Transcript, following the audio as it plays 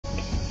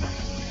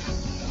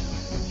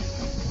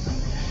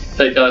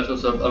Hey guys,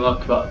 what's up? I'm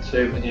welcome back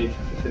to a new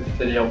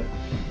video,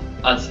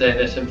 and today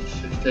listen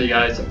to you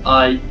guys.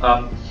 I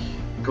am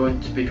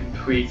going to be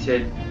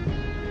completing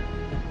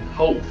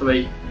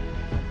hopefully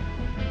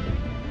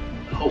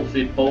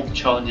both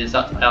challenges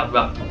that I have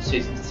wrapped on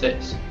season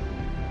 6.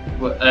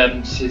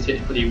 Season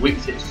 6 for the week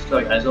 6.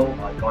 Sorry guys, oh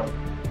my god.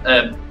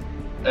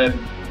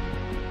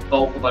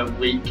 Both of my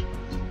week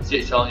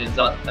 6 challenges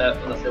that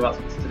I still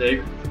asked me to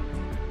do,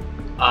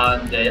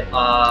 and they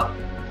are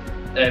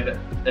the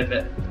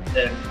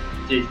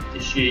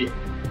sheet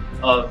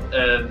of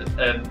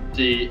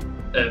the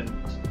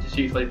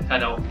sheet for the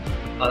panel,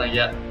 and I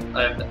get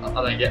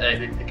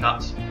the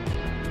cat's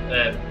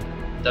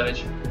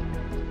damage,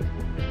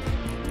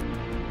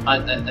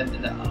 and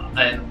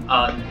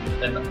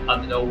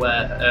know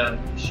where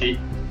sheet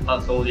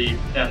and so the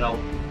panel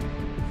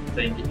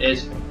thing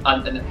is,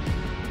 and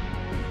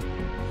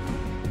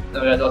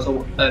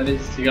also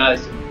this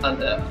guys,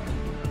 and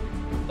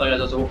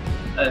also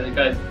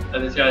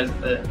this guys.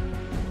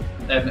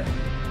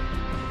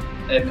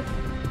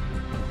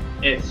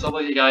 If some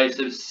of you guys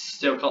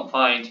still can't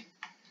find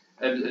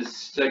the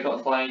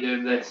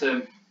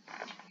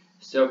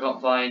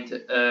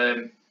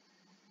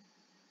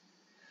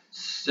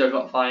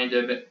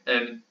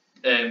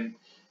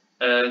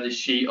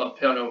sheet of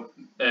piano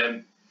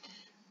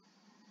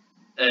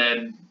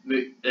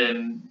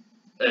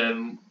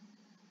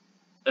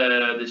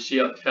the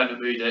sheet of piano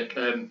music,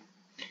 and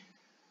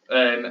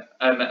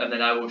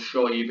then I will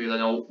show you because I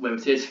know where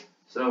it is.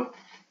 So.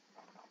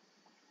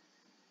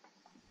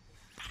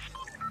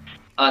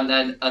 And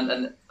then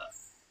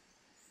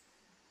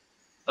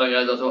oh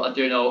yeah, also I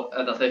do know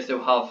that they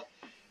still have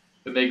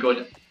the big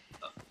good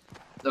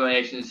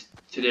nominations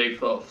to do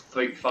for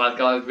 5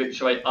 guys,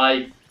 which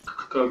I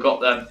could have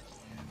got them,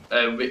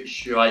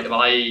 which I could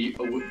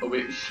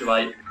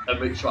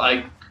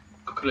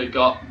have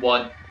got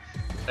one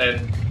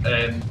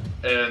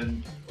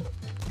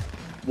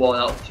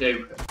out of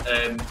 2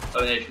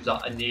 nominations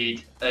that I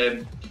need.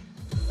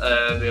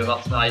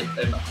 Last night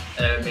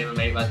me and my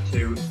mate went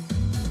to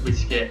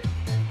whiskey.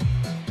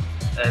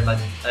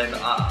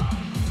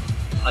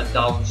 I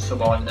downed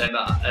someone, and then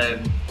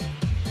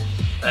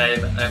I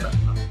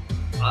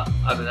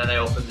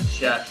opened the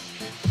chest,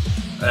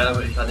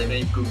 which had a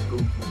mini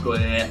gun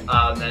in it,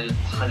 and then just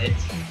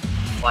panicked,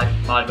 like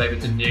mad baby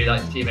to knew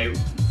that his teammate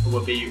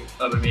would be,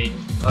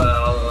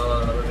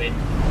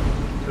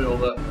 put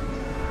over.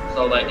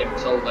 So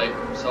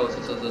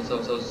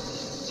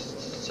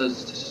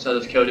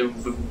just killed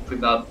him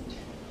with that,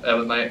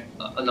 with my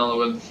another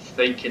one,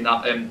 thinking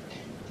that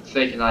I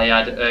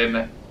had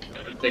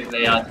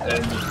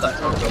that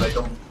control I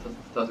don't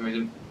for some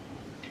reason.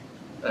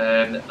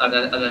 And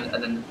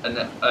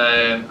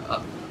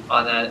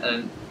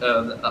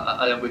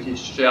then which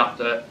is straight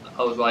after I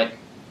was like,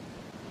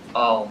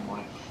 oh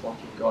my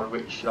fucking god,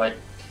 which should I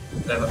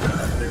never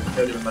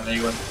killed him with my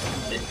new one.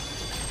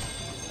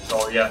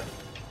 So yeah,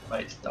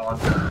 right, it's down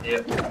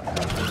here.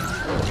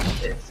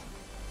 It's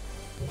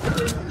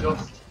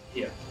just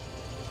here.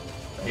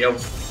 There you go.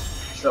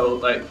 So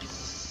like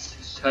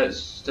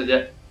so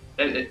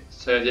in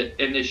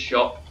this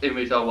shop, in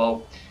retail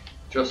wall,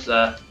 just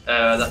there,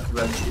 that's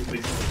where the sheet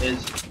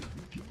is,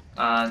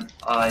 and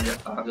I'm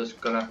just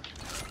gonna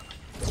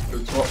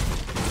go top,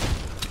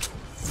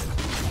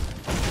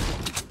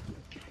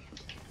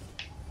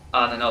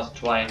 and then I'll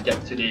try and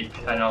get to the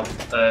kind of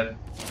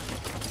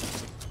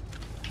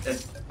in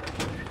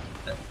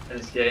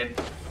this game.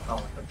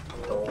 Oh my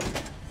god,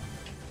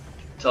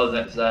 so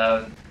that's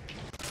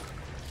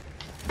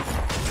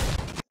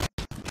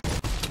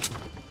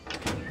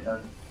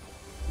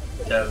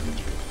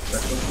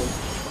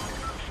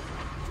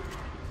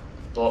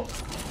but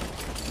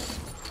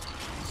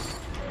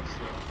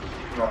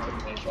not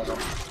information.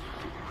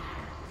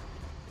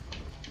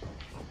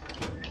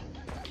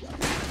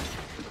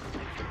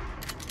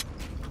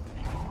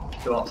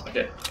 Do not like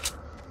it.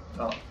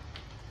 No.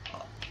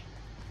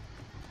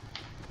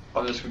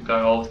 I'm just going to go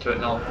over to it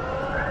now.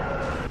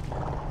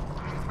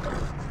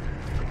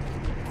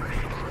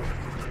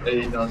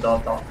 Even though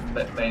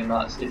that main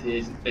match, it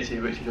is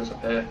literally just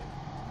up here.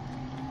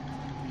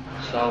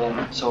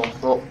 So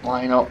front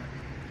line up,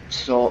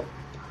 so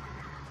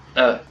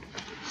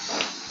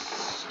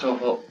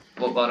stuff up,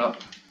 put that up,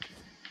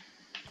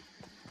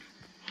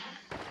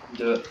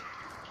 do it.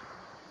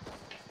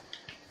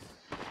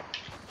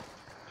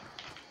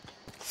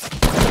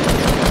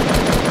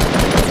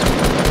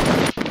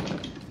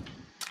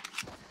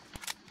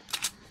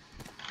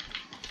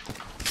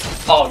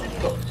 Oh, you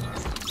got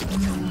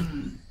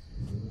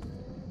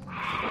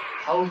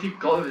how did you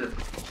go with it?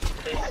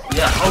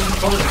 Yeah, how did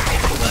you go with it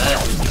there?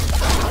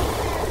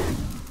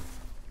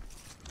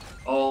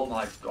 Oh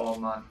my god,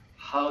 man.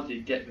 How did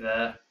you get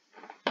there?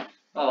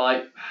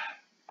 Alright.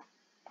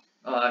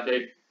 Alright,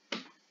 okay.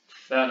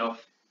 Fair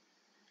enough.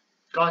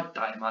 God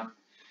damn it, man.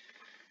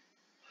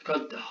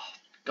 God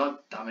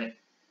damn it.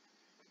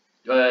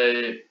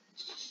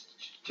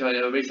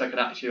 At least I can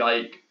actually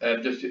like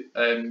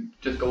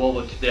just go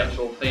over to the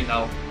actual thing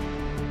now.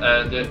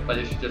 I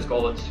just go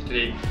over to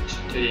the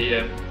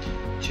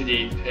too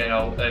deep, you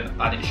know,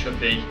 and it should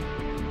be,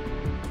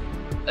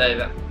 as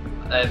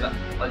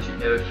you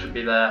know, it should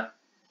be there.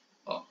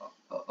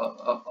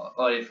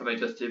 Only for me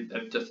just to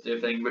do a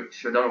thing,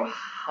 which I don't know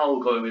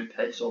how going with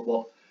pistol,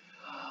 but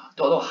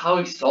don't know how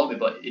he saw me,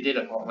 but he did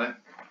apparently.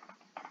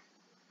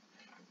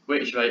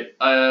 Which right,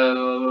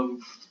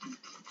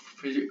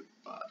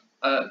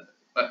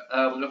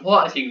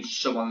 what I think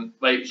someone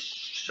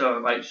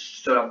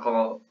stood up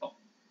on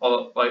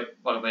one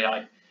of the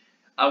eye.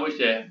 I wish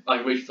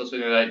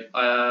something like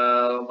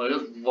I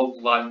just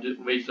one land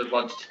reached the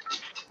one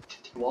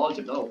towards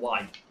him. No,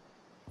 why?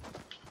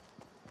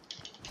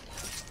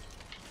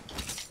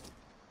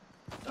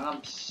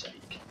 Damn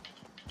sake.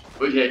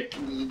 Which I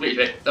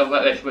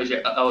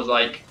was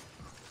like,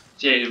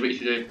 James, we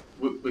should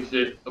wait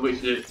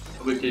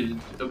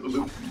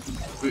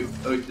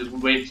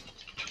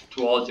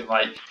towards him,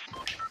 like,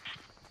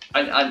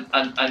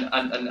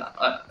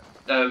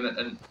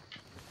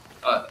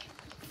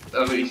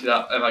 and we should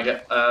I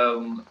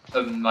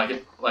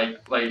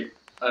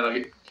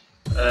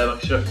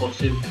should have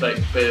pushed him, like,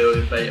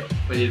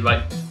 we did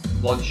like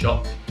one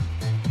shot,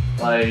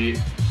 like,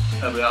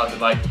 and we had to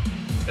like.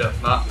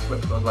 Matt,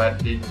 which was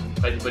like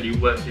anybody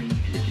working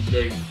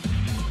in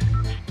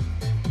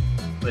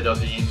with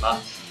other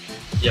maths.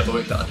 Yeah, but I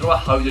don't know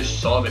how you just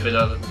saw me, bit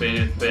of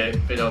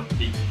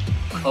the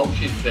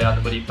coaching there,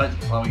 but he meant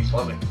to how he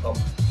saw me. So,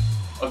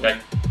 okay.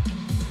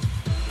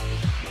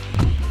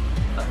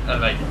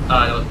 And like,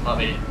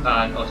 and he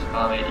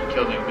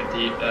killed me with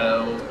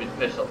the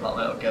pistol, that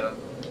little killer.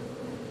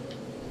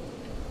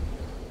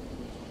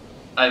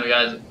 Anyway,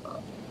 guys,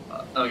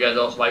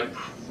 also like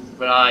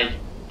when I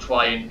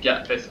try and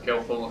get a pistol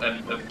kill from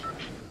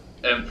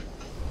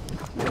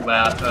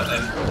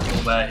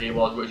where he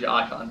was, which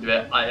I can't do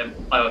it. I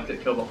want to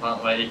kill the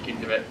plant where he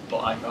can do it,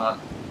 but I can't.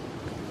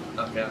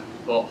 Okay,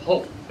 but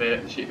hopefully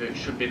it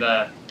should be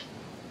there.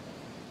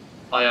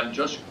 I am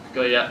just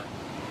gonna get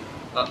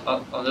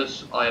on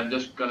this. I am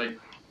just gonna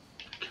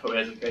go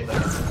as a gate.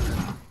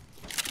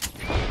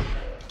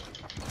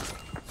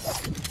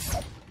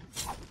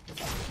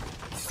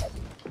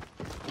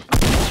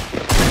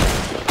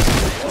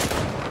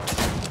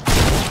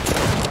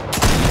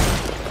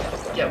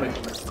 Get away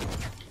from me.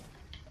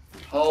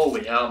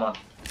 Holy hell, man.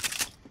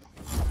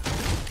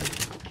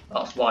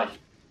 That's why.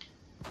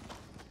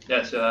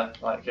 Yes,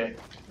 right, okay.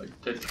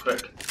 Did it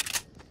quick.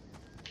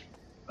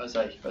 Where's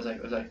A?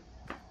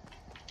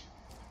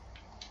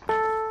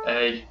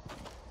 A.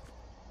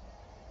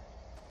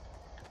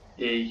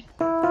 E.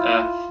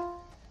 F.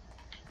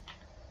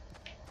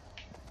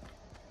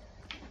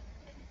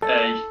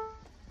 A.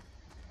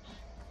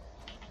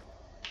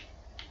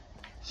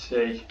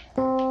 C.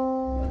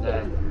 And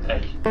then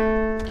A.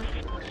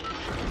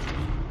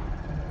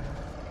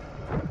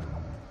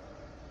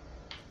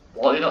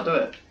 Why did he not do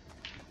it?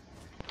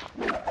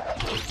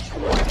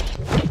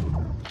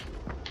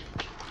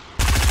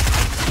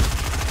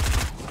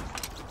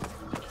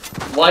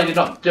 Why did he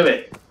not do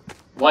it?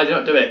 Why did he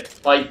not do it?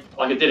 Like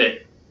I did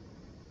it.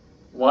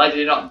 Why did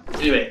he not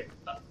do it?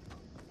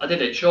 I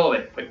did it,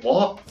 surely. Wait,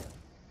 what?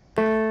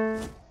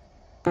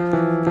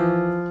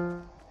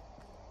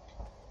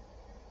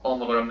 Oh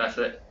my god, I messed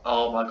it.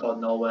 Oh my god,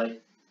 no way.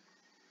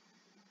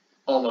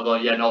 Oh my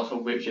god, yeah, no,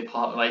 some weird shit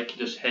part, like,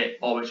 just hit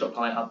all the shot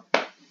point up.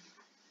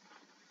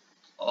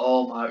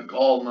 Oh my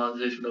god, man,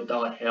 this would have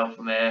done a hell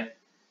for me.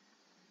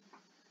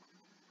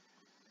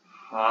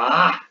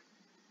 Ah!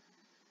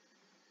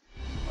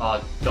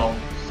 Oh, don't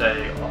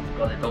say, oh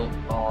god,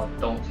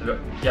 don't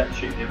get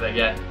shoot people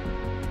again.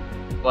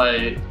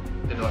 Like,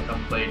 if I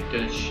can play,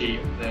 do the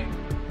sheet thing.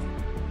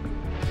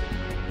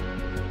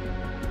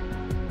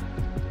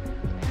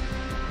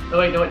 No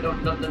wait, no,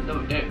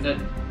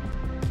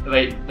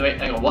 wait,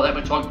 hang on, what am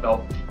I talking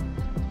about?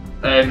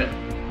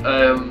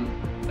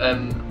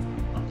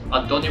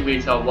 I've done in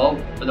Retail Low,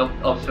 and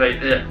obviously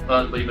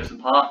when you missed the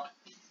part,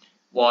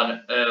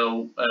 one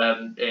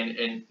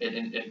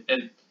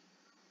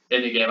in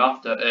the game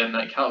after,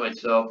 can't wait,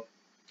 so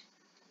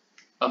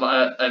I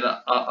might have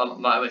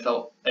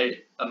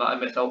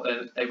missed out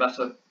a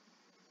wrestler,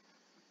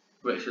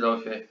 which is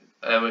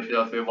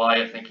obviously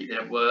why I think it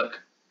didn't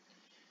work.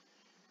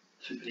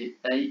 Should be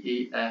A,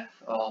 E, F.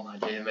 Oh my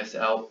dear, I missed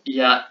it out.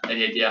 Yeah, I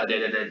did. Yeah, I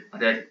did.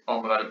 Oh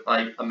my god,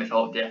 I missed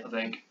out death, I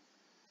think.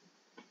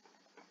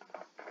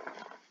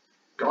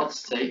 God's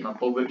sake, man,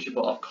 but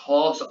of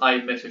course I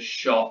missed a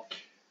shot.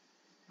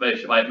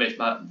 I missed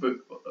like 4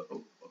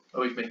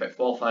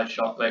 or 5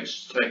 shots, like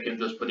so I can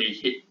just pretty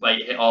hit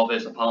all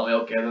this. Apparently,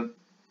 okay then.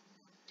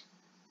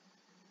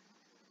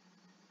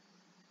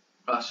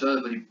 I should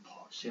have really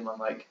pushed him. I'm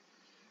like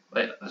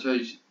I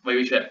should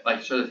maybe should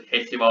have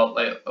hit him out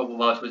like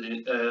while I was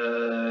in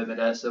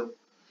midair still.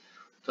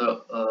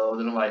 So I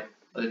don't know why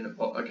I didn't.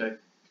 But okay,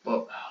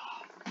 but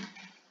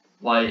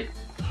why?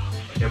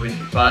 Okay, we need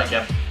to try it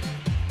again.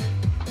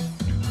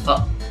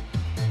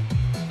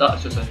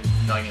 That's just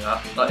annoying.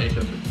 That is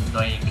just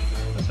annoying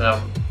as hell.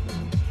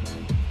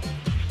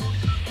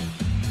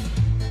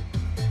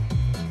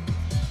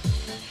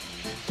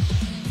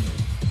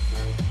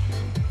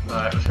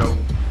 Alright, let's go.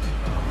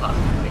 That's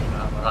annoying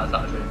now, man. That's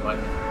actually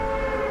annoying.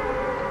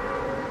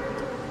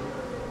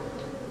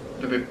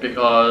 Because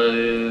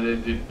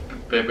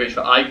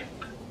I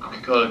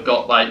could have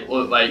got like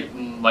almost like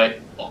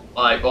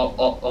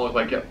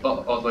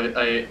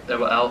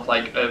everyone else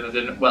like I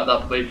didn't let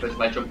that police person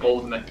like jump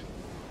over me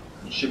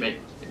and shoot me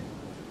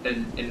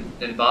in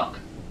the back.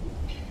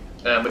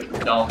 Which put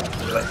me down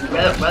to like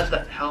where the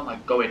hell am I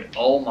going?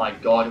 Oh my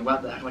god,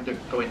 where the heck am I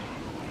going?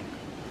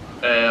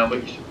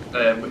 Which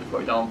put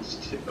me down to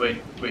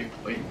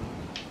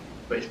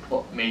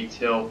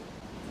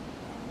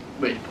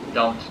which put me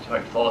down to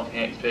like 14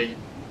 HP.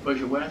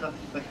 Which where the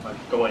frick am I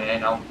going here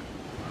now?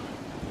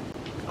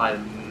 I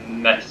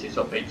messed this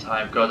up big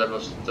time because I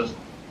was just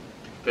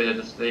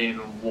didn't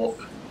even walk.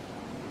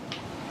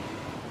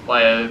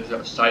 Why I was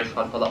outside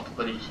for that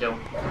bloody kill.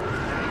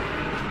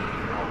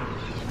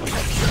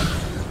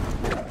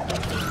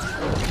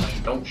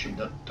 Don't shoot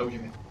that, don't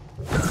shoot me.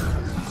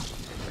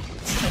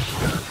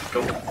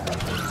 Go.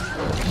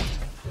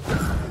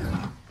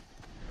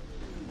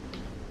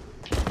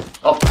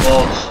 Of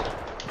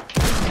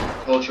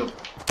course you'll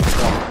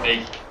cross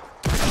me.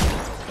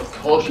 Of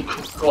course you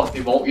could cross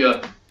me, won't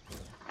you?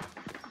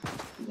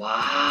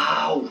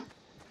 Wow!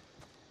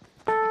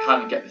 I can't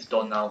even get this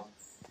done now.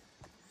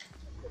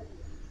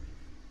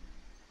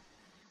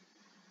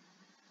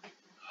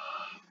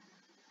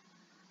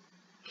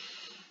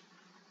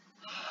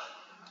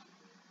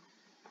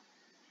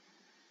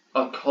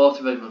 Of course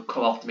they would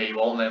come after me,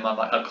 won't they, man?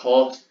 Like, of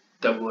course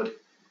they would.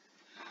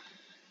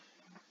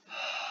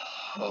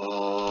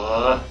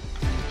 For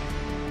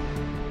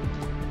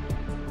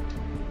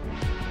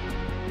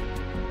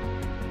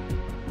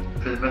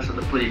the rest of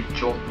the bloody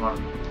jump, man.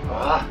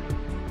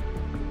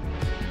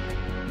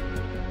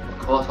 Of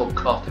course they'll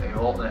come after me,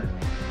 won't they?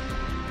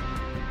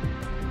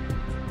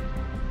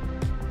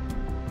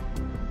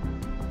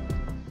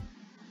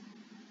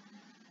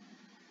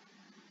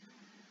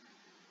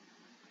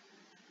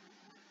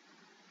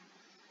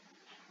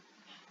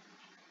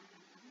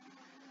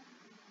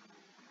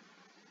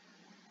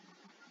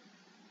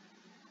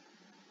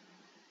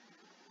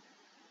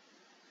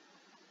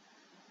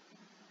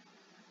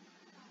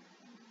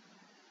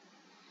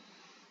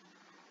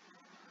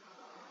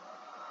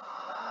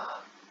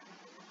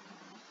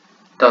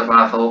 That was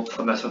my fault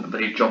for messing up the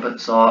bloody jump at the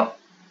start.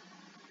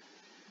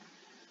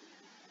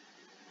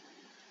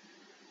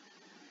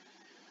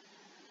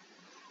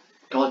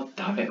 God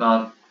damn it,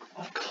 man!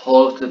 Of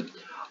course a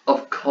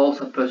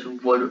person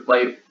would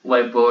would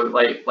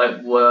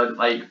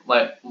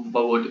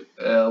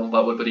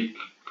bloody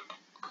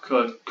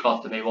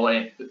cost me, won't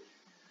it?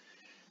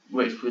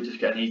 Which would just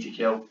get an easy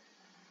kill.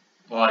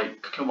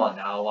 Like, come on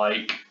now,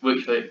 like,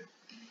 which that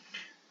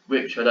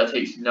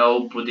takes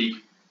no bloody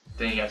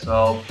thing at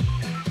all.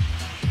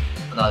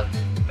 And I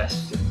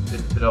messed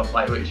it up,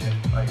 like, which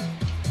like,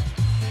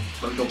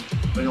 where's jump?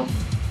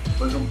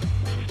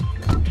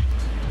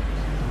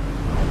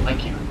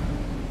 Thank you.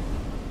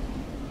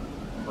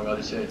 Oh my god,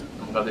 this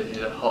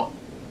is a hot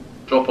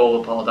drop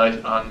all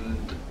apologise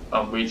and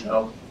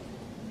retail.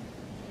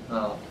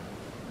 Oh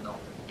no.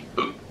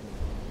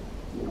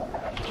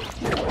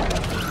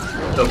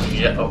 Don't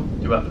get up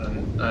your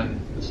weapon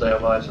and stay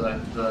alive, so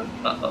then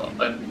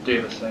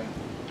do this thing.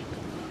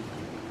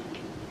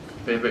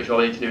 Which all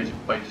I need to do is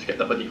just get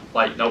the bloody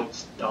flight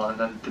notes done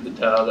and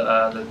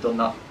then they've done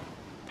that.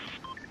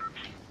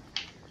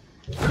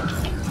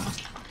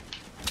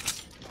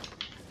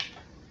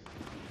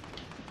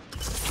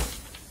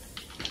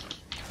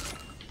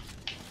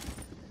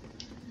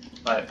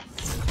 Right.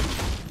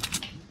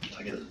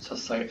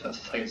 That's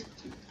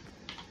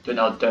do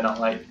now,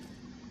 like.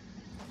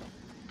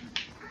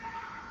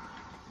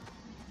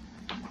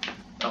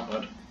 Oh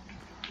good.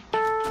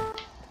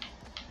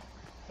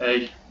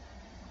 A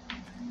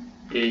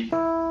E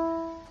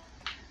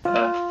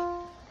F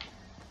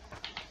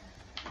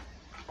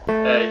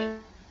A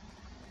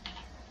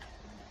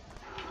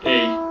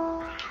E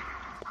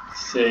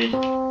C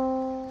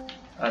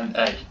and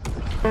A.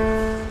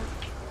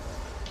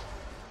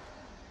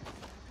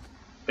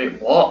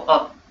 Wait,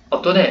 what?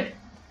 I've done it.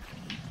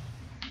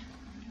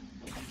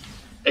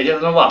 It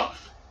doesn't know what.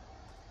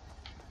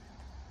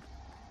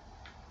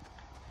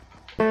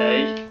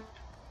 A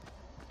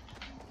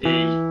E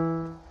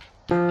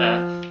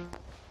F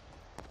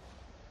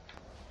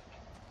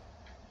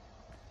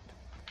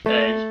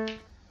A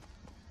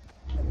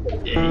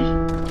E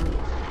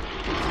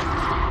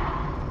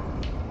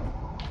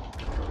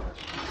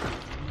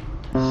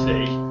C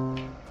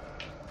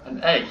and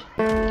A.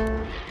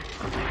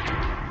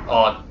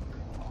 Oh,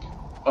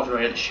 I've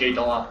already hit the sheet,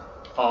 don't I?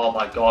 Oh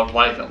my god,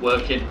 why isn't it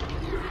working?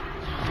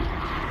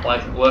 Why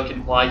isn't it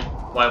working? Why?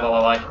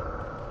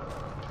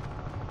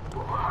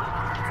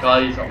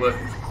 God, it's not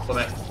working for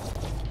me.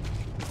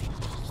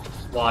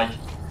 Why?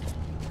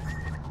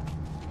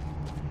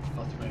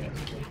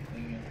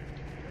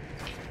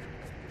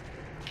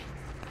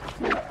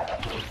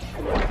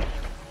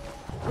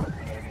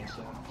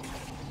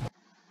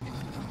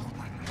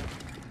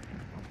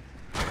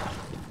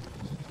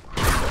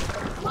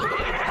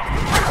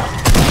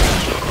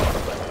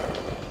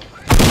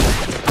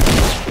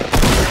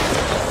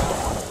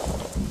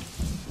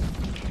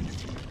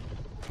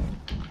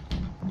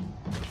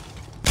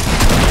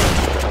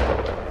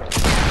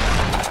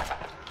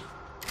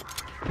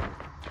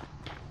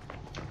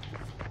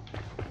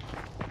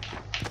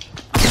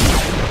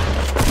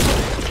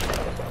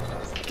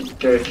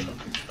 get it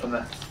from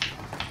there.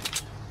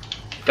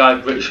 Guy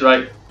Rich,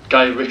 right?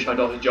 Guy Rich, I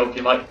don't think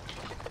joking, like,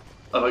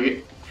 oh my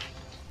god,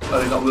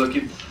 oh, it's not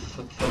working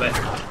for me. I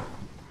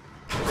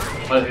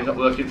think it's not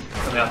working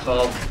for me at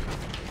all.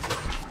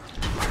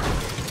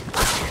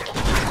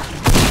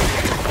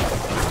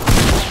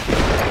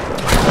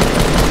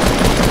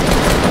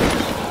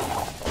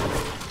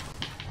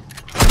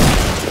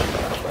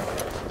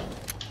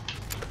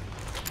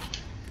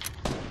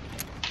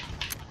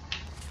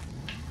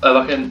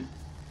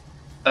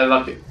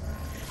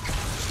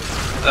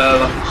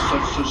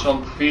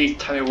 Some please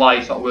tell me why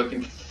it's not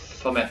working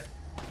for me.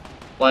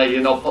 Why you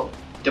not put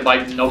the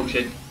right notes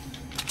in?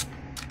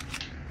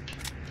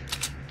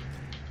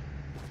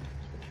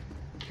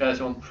 Can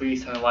someone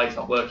please tell me why it's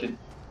not working?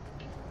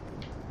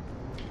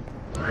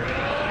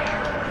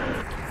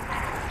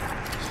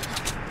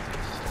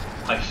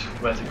 I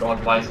swear to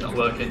God, why it's not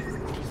working?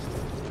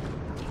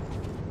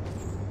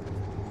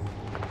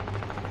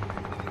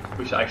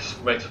 Which I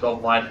swear to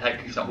God, why the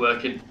heck it's not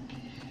working?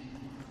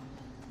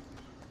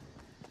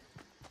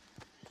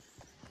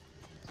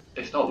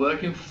 It's not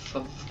working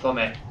for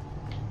me.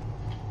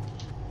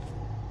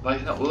 Why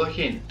is it not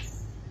working?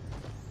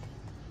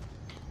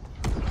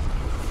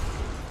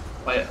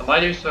 Wait, am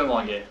I doing so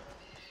wrong here?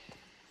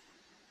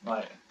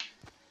 Right.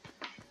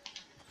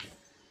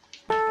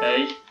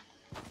 A.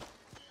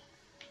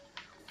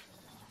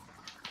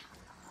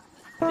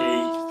 E.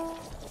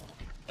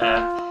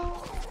 F.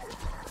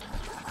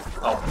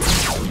 Oh.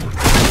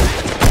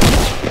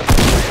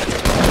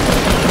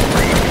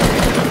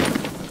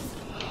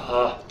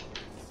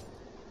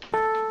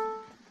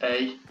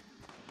 A.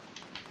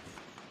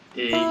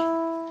 E.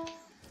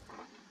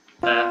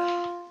 F.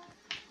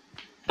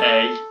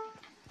 A.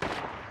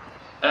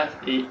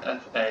 F. E.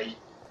 F. A.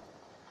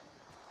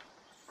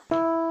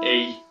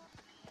 E.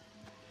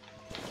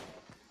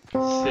 C.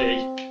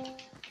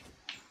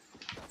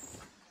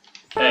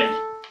 A.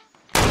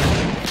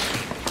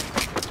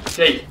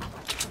 C.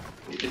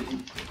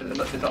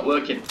 It's not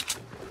working.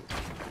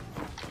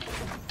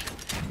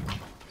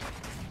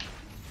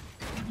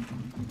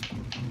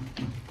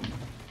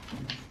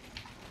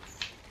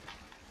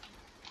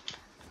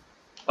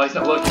 Why is it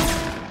not working?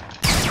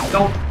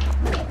 No!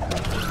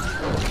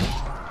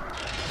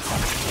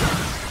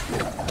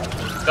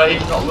 Guys,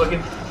 it's not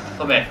working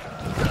for me.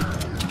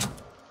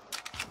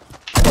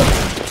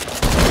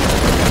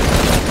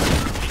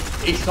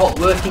 It's not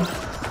working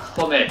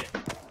for me.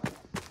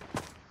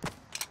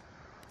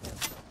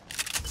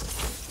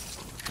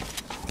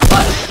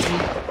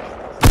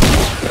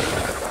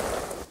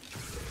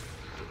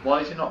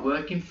 Why is it not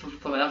working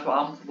for me? That's what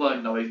I'm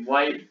wondering now, is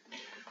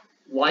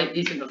why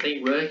isn't the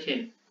thing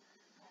working?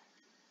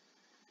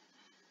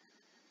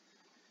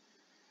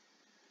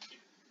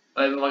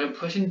 Like I'm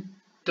pushing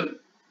the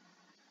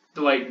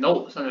right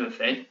notes and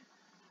everything.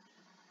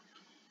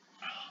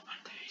 Oh my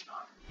days,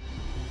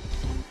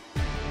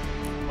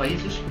 man. Like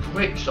is this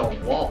bricks or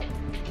what?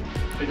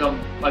 Because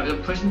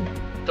I'm pushing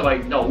the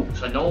right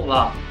notes, I know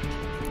that.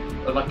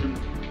 But I can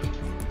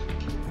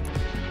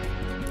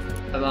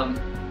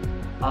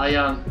I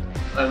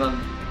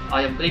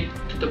am really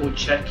double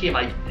checking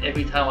like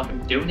every time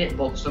I'm doing it,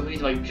 but for some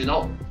reason like it's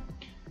not,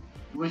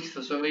 which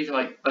for some reason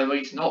like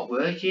it's not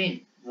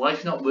working. Why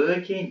is it not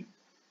working?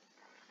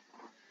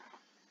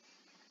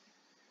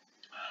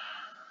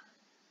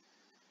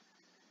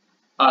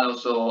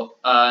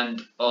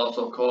 And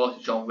also of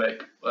course John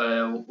Wick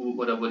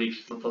would have really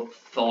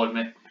followed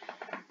me,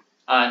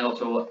 and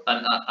also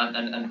and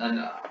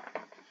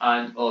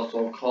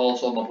also of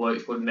course all my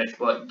bullets would miss,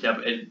 but yeah,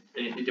 but it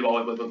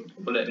always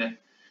bullet me.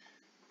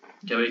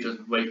 Yeah, but he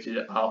just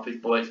wasted half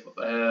his bullets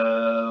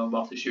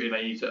after shooting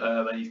when he's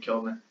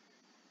killed me.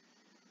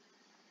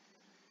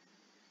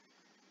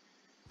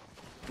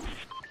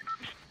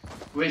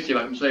 Wait, see if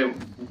I can say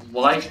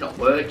why it's not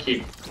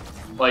working.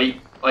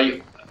 Like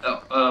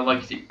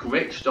is it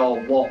glitched or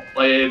what?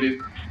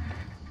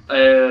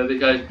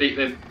 Because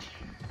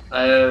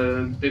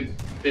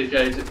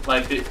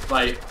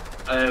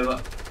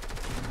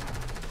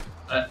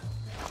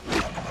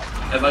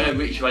if I can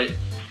reach right,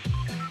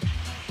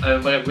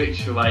 when I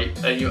reach right,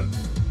 and you,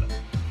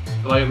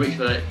 when I reach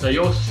right, so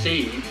you're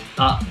seeing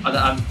that, and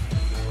I'm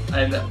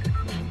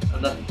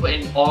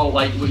putting all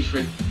like which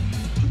the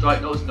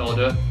right notes in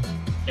order,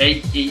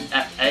 A, E,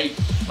 F, A.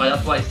 Like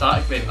that's what I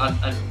started with,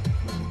 and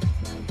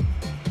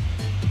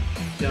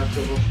yeah,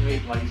 so for me,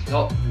 like it's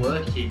not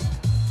working,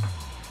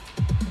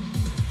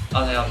 and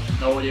I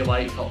have no idea why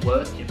it's not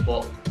working,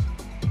 but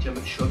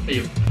it should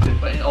be. They're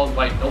putting all the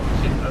right notes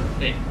in and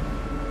everything.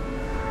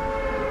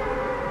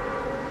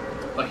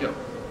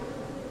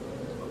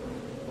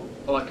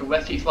 Like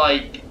unless it's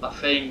like a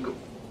thing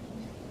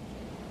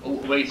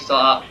where you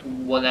start at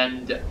one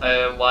end,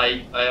 and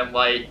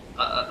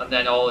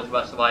then all the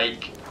rest of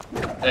like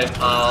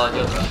are the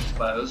other, I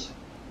suppose.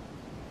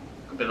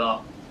 Could be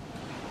that.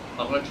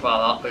 I'm gonna try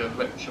that because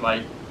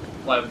literally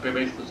like for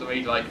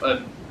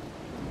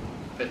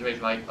some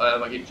reason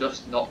like it's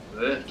just not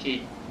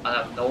working, and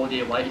I have no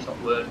idea why it's not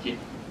working.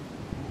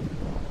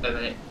 And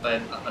it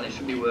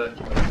should be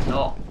working, but it's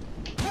not.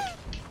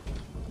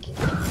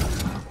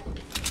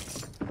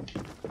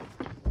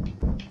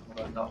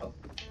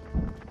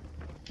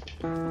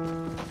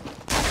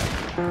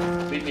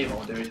 Leave me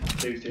alone, dude.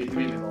 Dude, leave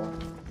me alone.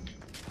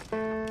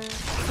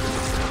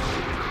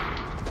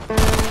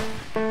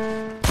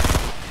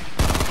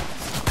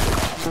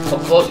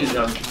 Of course he's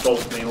going to go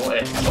for me,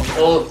 won't he?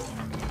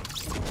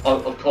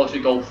 Of course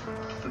he'll go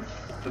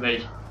for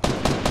me.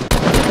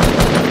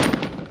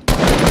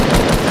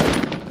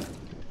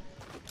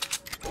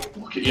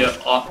 Look at you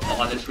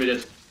on this video.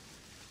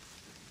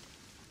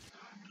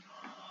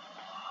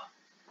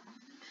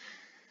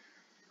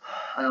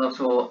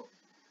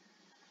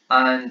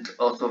 And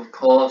also of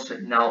course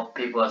now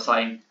people are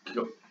saying,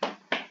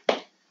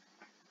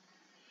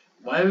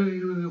 why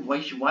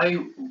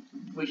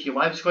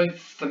was going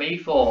for me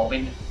for? I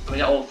mean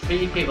all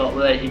 3 people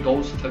there he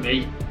goes for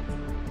me.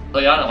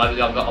 Like I don't know why I've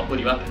got a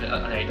bloody weapon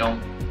and I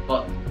don't.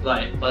 But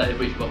like I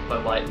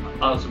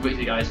was with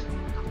you guys.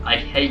 I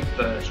hate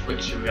burst,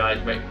 which you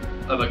guys make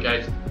other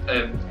guys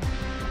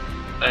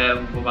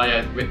my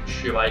guys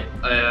which you like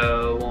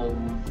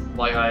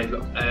my guys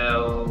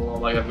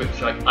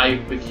which like I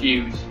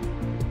refuse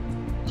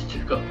to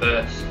pick up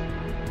burst.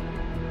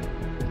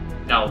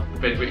 Now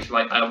which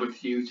like I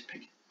refuse to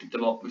pick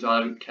them up because I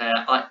don't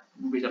care. I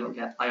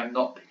am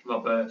not picking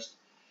up burst.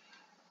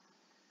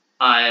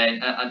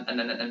 And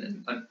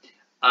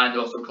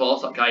also of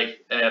course that guy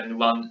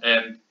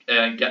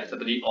gets the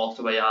bloody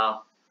auto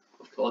AR.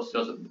 Of course he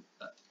doesn't.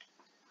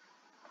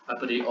 A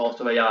bloody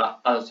auto AR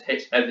as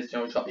hits every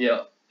single shot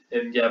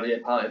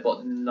apparently,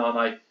 but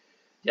no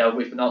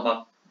which not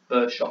my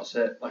burst shots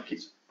it like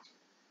it's.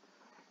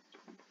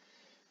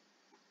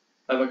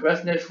 I'm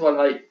requesting this one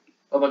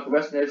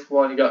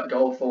you got to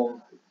go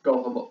from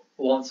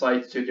one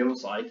side to the other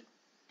side.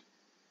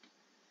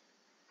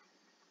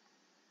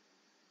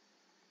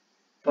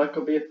 That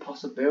could be a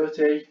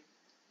possibility.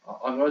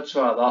 I'm gonna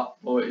try that,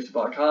 but I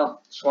can't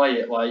try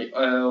it like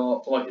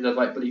there's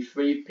like bloody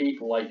 3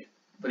 people like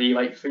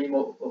 3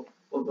 more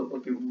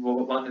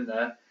people landing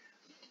there.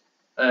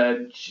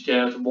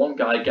 There's one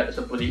guy gets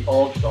a bloody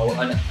auto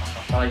and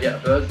I get a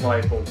burst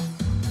rifle.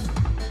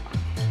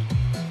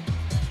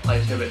 I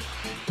just do it.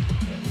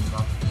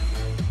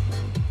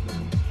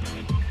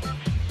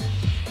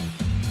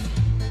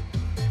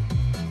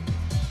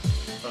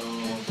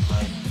 Oh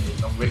my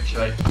God, I'm rich,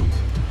 right?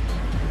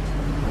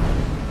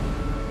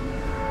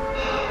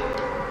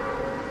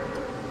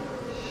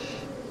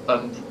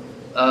 I'm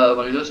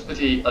just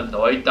pretty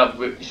annoyed that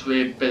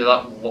literally bit of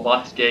that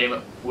last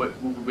game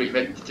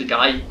the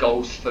guy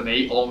goes for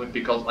me only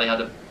because I had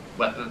a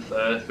weapon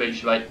first,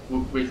 which I'm a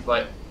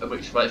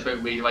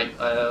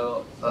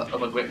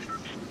grip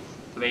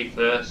for me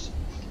first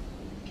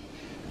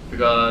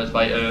because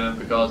I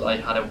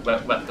had a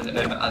weapon and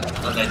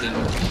I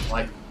didn't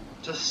like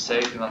just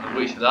save him on the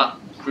which for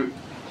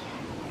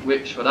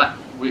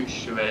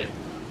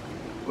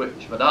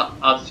that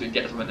absolutely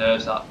gets on my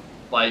nerves that.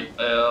 Like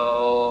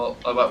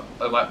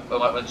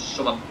when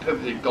someone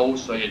purposely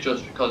goes for you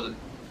just because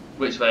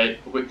which way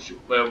first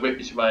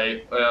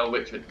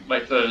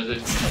is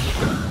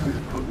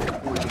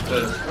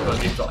first because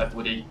he's got a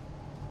bloody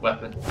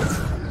weapon.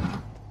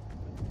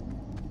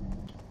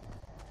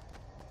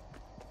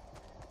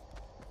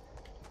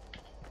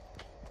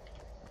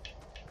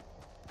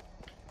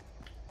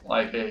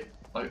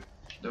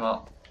 Do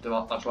not,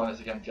 I'll try this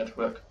again, get to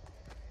work.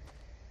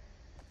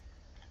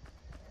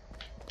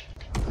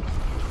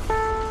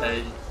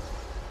 A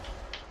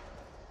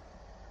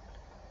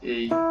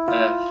E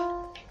F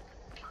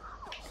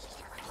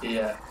E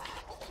F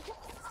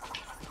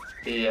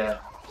E F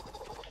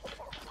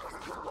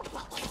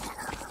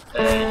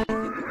A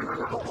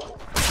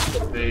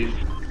B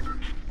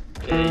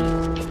E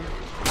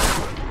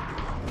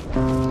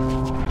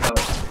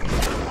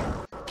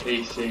O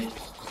E C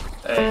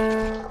A.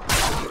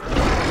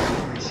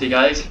 See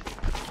guys,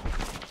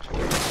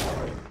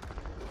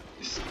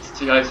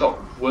 it's not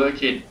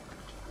working.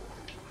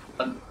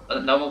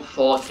 And now I'm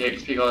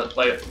 48 because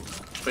like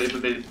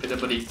with the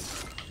bloody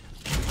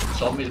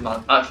zombies,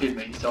 man. Actually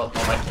me, so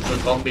not like the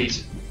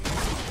zombies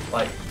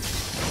like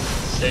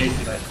saved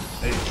me like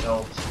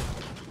themselves.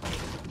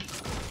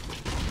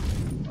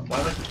 Why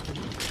am I?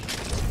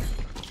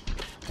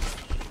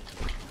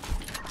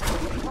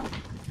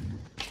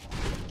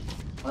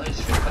 Why is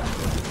this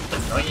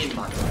annoying,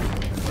 man?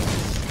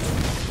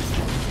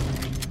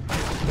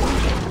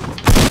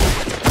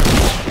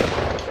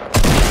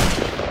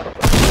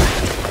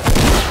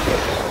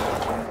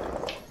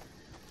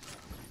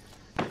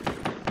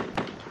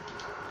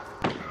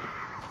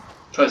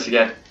 Try this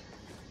again.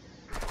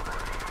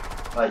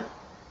 Right.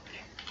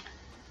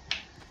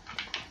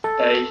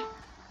 A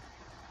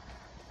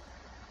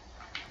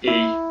E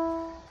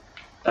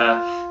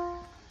F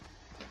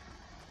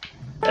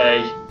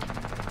A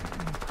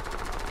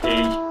E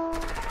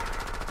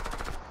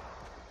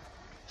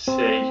C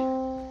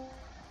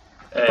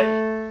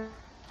A.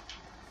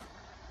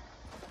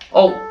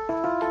 Oh.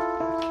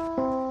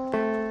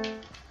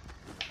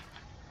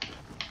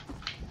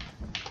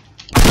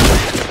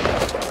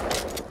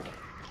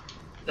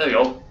 There we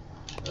go.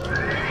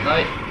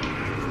 Right.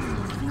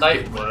 now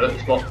it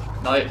works, but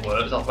now it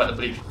works. That's like the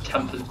bloody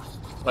 10th,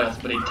 like that's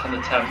the bloody 10th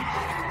attempt.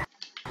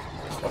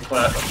 That's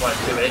why I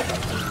do it.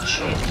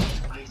 Jesus,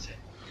 why is it?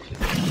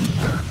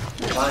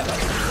 Why that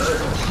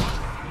works?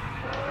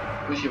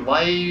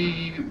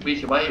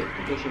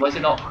 Why is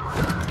it not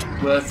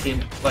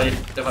working? Like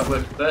it might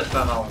work first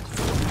time out.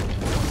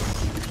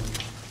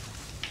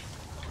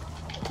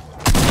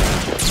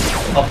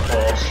 Of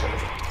course.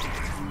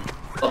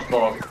 Of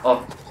course.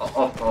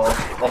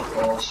 Of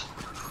course.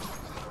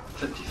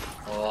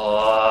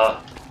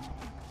 54.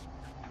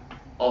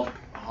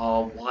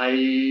 Why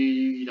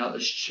you not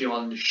just chill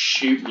and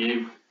shoot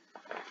you?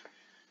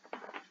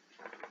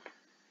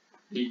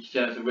 You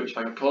get the witch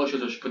bag. Of course,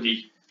 you'll just put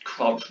the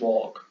crouch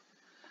walk.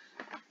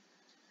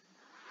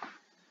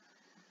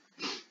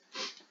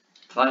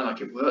 Fine,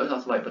 like it works.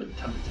 That's like, but it's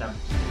 10%.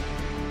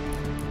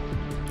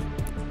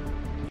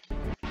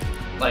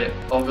 Like,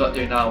 all we got to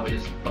do now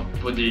is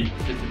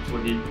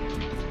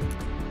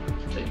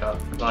take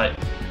out, like,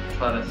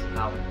 try this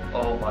now.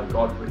 Oh my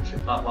god,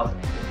 Richard, that was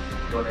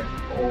running.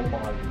 Oh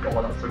my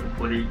god, that's so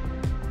bloody.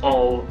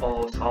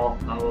 Oh,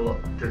 top now,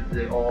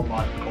 oh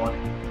my god.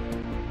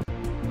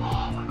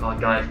 Oh my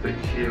god, guys, but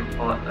you,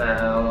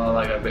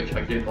 like a bitch,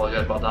 I do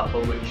apologize about that,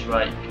 but which,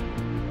 like,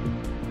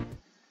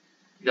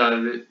 yeah,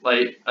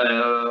 like,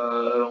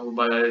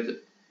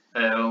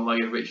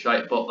 like a rich,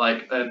 right, but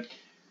like,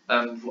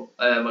 I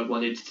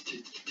wanted to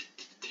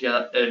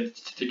get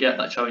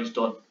that challenge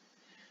done.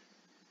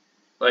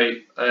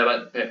 Like,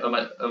 I did, I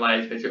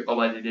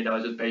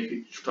was just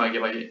basically trying to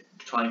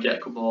get a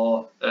couple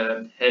more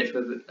hits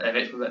with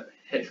hits with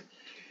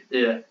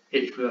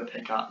a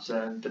pickaxe,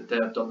 and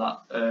they've done that.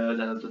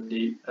 Then I've done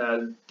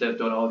they've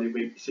done all the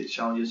week 6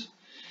 challenges.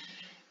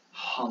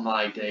 Oh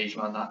my days,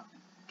 man, that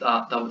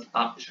was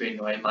absolutely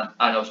annoying, man.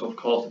 And also, of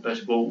course, the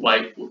person will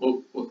like,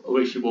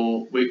 which you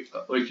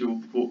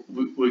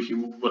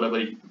would have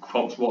like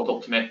crops walked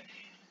up to me,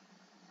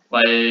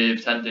 like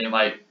pretending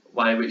like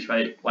which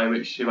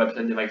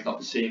pretending like not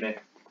to see me,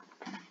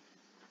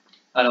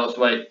 and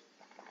also like,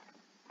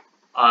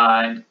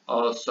 and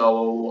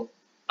also,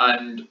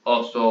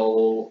 of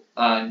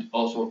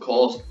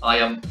course, I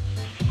am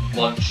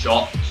one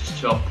shot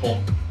to a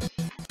pump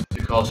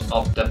because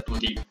of the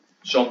bloody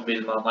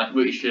zombies, man. Like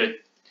oh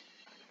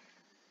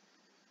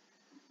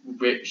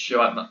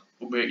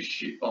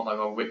my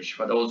god, which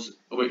for those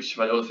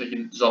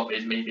freaking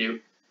zombies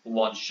maybe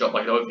one shot,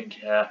 like I don't even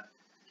care.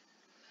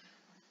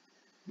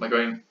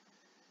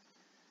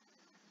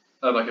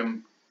 Am I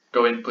going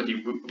put the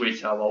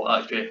retail wall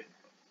actually?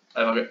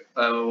 Am I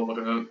going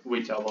to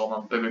retail wall,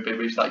 man?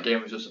 Baby, that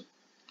game was just,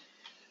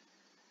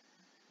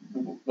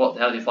 what the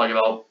hell are you talking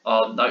about?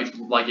 Now it's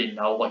lagging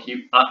now, like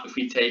you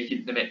actually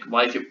taking the mic,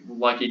 why is it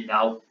lagging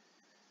now?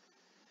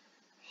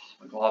 Oh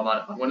my god,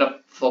 man, I'm gonna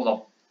thumb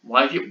up.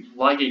 Why is it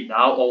lagging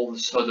now all of a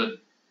sudden?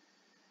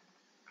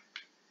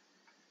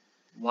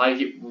 Why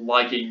is it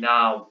lagging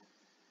now?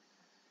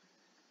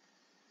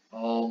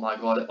 Oh my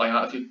god, I'm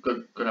actually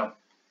gonna.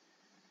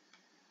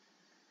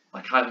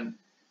 I can't.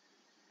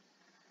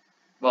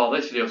 Well,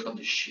 this video's gone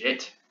to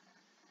shit.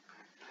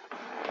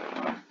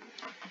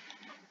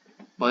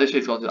 Well, this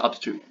video's gone to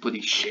absolute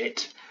bloody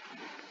shit.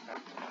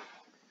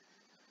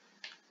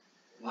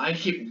 Why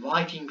is it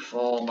lagging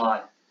for,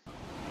 man?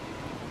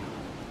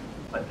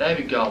 Right, there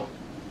we go.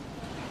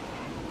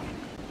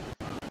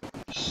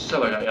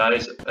 So we go,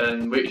 guys,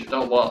 and which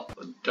don't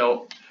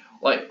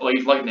like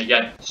he's lagging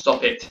again.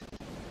 Stop it.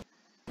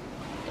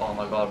 Oh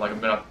my god, like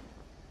I'm gonna.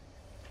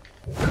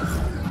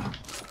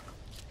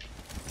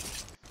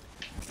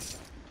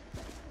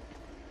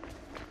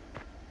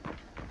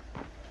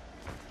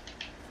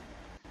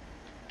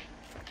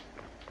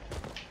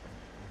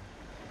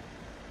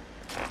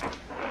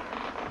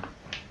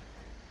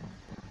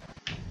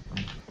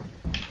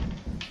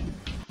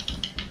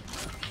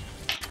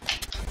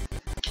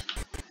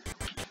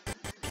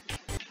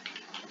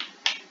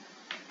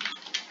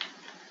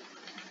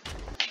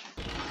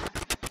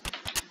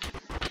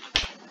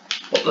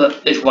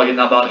 It's lagging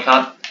that bad, I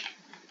can't.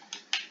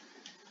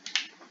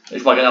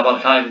 It's lagging that bad,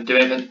 I can't even do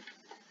anything.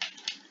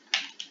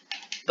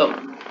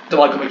 The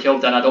light got me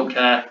killed then, I don't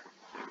care.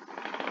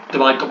 The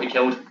light got me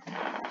killed.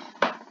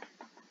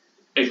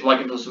 It's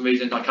lagging for some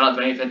reason, I can't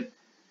do anything.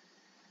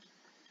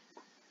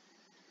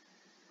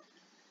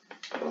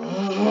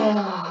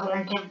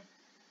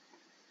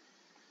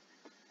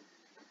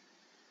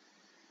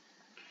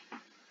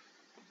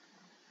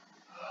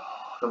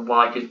 The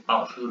lag is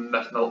absolutely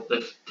messing up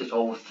this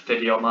whole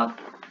video, man.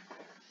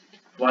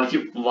 Why is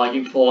it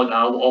lagging for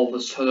now all of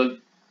a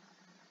sudden?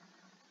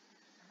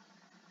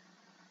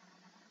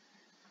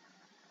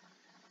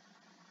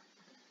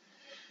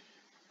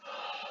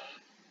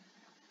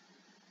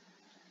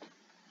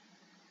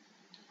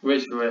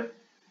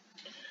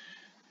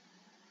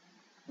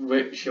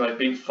 Which I've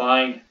been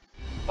fine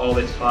all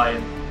this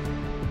time.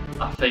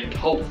 I think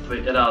hopefully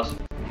it has.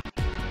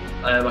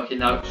 I can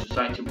now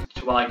starting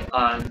to lag,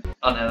 and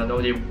I have no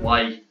idea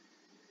why.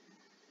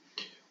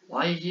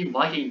 Why are you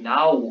lagging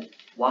now?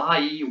 Why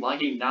are you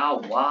lagging now?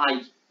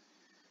 Why?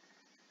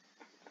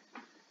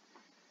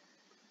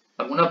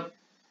 I'm gonna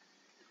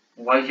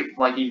like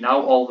it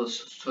now all of a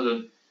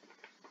sudden.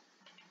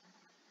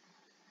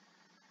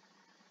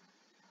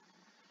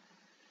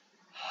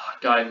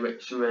 Guys,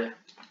 literally.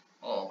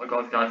 Oh my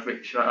god, guys,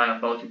 literally, I am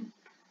about to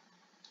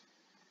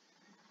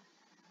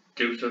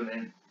do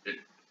something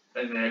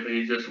and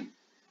he's just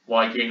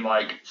lagging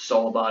like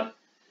so bad.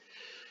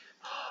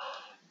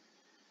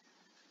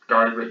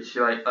 Guys,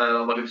 literally, I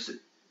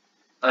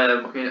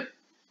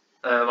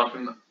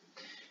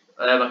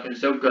can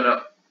still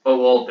gonna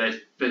upload this,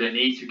 but I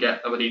need to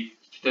get a ready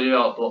video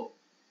out, but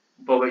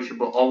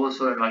all of a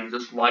sudden, like, it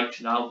just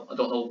lags now. I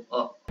don't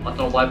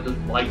know why it just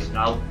lags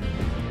now.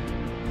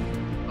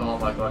 Oh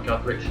my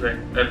god, literally.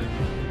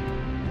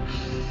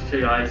 So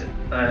guys,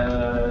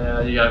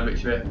 yeah,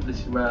 literally, this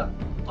is where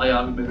I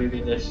am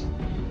leaving this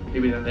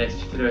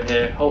video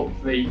here.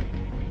 Hopefully,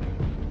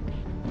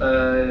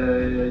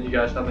 you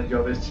guys have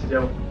enjoyed this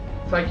video.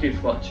 Thank you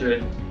for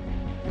watching,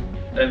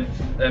 and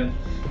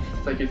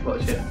thank you for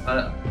watching,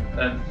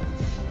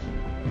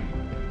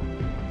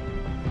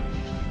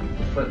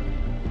 but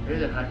who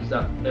the heck is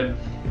that?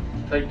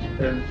 Thank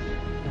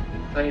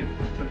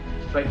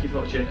you for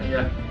watching, and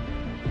yeah.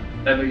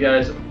 You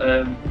guys,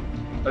 I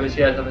wish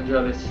you guys have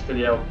enjoyed this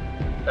video,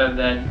 and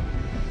then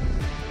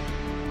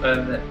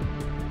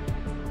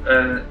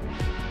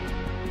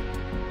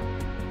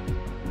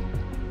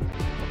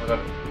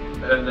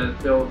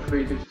feel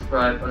free to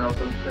subscribe and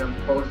also turn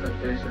post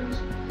notifications,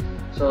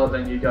 so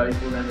then you guys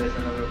will then miss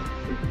another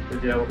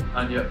video.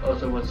 And you're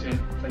also watching.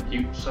 Thank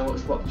you so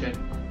much for watching,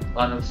 and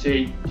I'll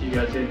see you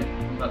guys in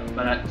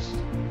my next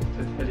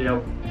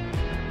video.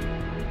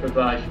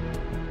 Goodbye.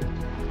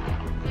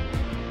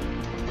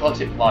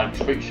 Caught it my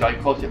trick shot,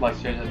 caught it my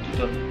soon as I've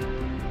done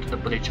the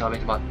bloody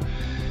challenge, man.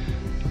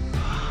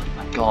 Oh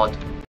my god.